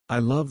I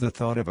love the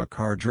thought of a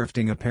car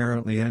drifting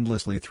apparently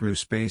endlessly through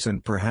space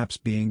and perhaps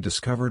being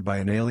discovered by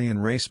an alien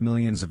race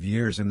millions of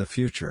years in the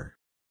future.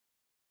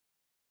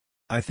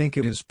 I think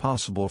it is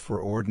possible for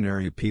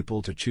ordinary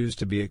people to choose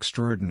to be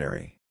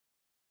extraordinary.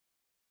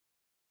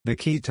 The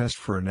key test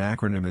for an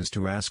acronym is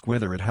to ask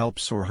whether it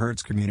helps or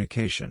hurts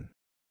communication.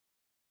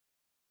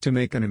 To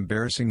make an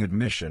embarrassing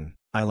admission,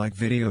 I like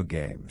video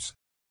games.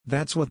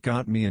 That's what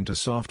got me into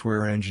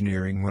software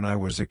engineering when I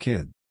was a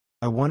kid.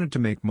 I wanted to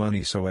make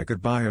money so I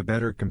could buy a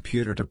better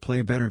computer to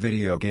play better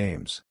video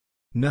games.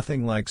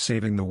 Nothing like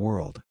saving the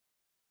world.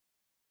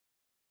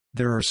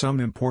 There are some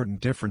important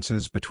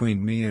differences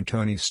between me and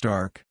Tony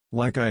Stark,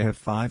 like I have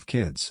 5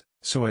 kids,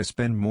 so I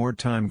spend more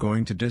time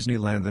going to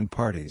Disneyland than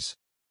parties.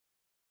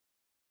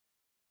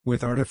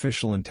 With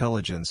artificial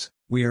intelligence,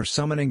 we are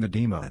summoning the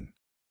demon.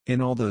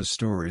 In all those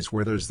stories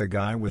where there's the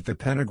guy with the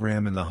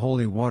pentagram and the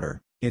holy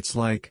water, it's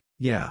like,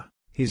 yeah,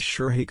 he's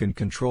sure he can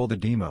control the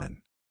demon.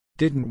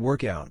 Didn't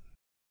work out.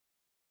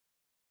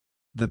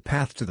 The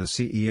path to the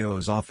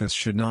CEO's office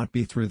should not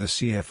be through the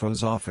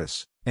CFO's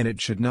office, and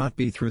it should not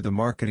be through the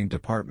marketing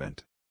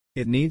department.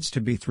 It needs to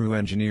be through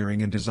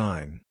engineering and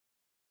design.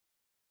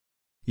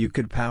 You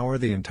could power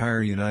the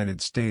entire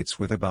United States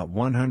with about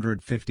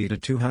 150 to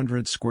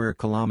 200 square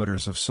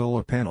kilometers of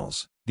solar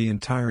panels, the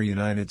entire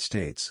United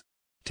States.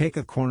 Take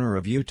a corner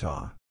of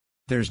Utah.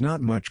 There's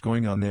not much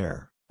going on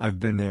there, I've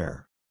been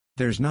there.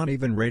 There's not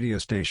even radio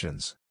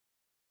stations.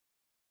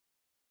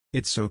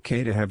 It's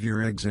okay to have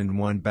your eggs in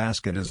one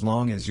basket as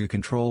long as you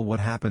control what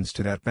happens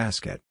to that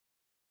basket.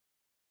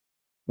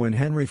 When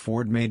Henry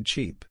Ford made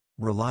cheap,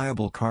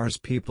 reliable cars,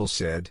 people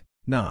said,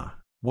 "Nah,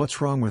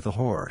 what's wrong with a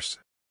horse?"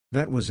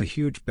 That was a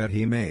huge bet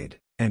he made,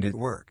 and it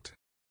worked.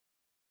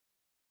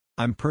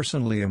 I'm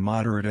personally a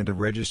moderate and a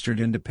registered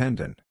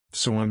independent,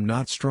 so I'm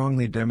not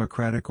strongly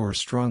Democratic or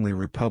strongly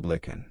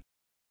Republican.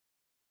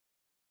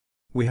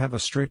 We have a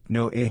strict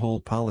no a-hole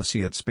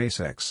policy at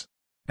SpaceX.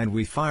 And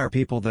we fire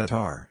people that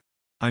are.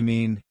 I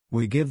mean,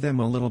 we give them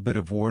a little bit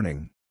of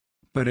warning.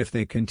 But if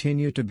they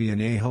continue to be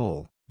an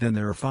a-hole, then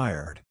they're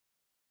fired.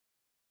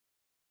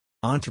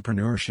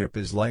 Entrepreneurship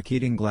is like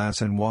eating glass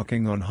and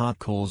walking on hot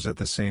coals at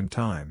the same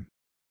time.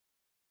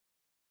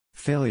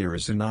 Failure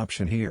is an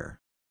option here.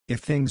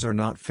 If things are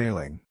not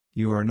failing,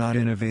 you are not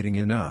innovating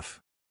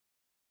enough.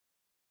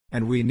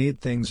 And we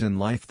need things in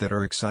life that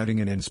are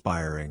exciting and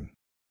inspiring.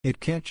 It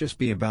can't just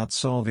be about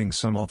solving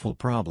some awful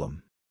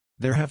problem.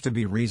 There have to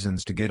be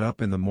reasons to get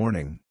up in the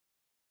morning.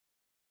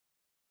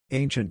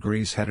 Ancient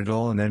Greece had it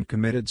all and then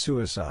committed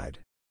suicide.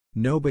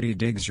 Nobody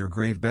digs your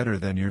grave better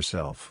than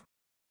yourself.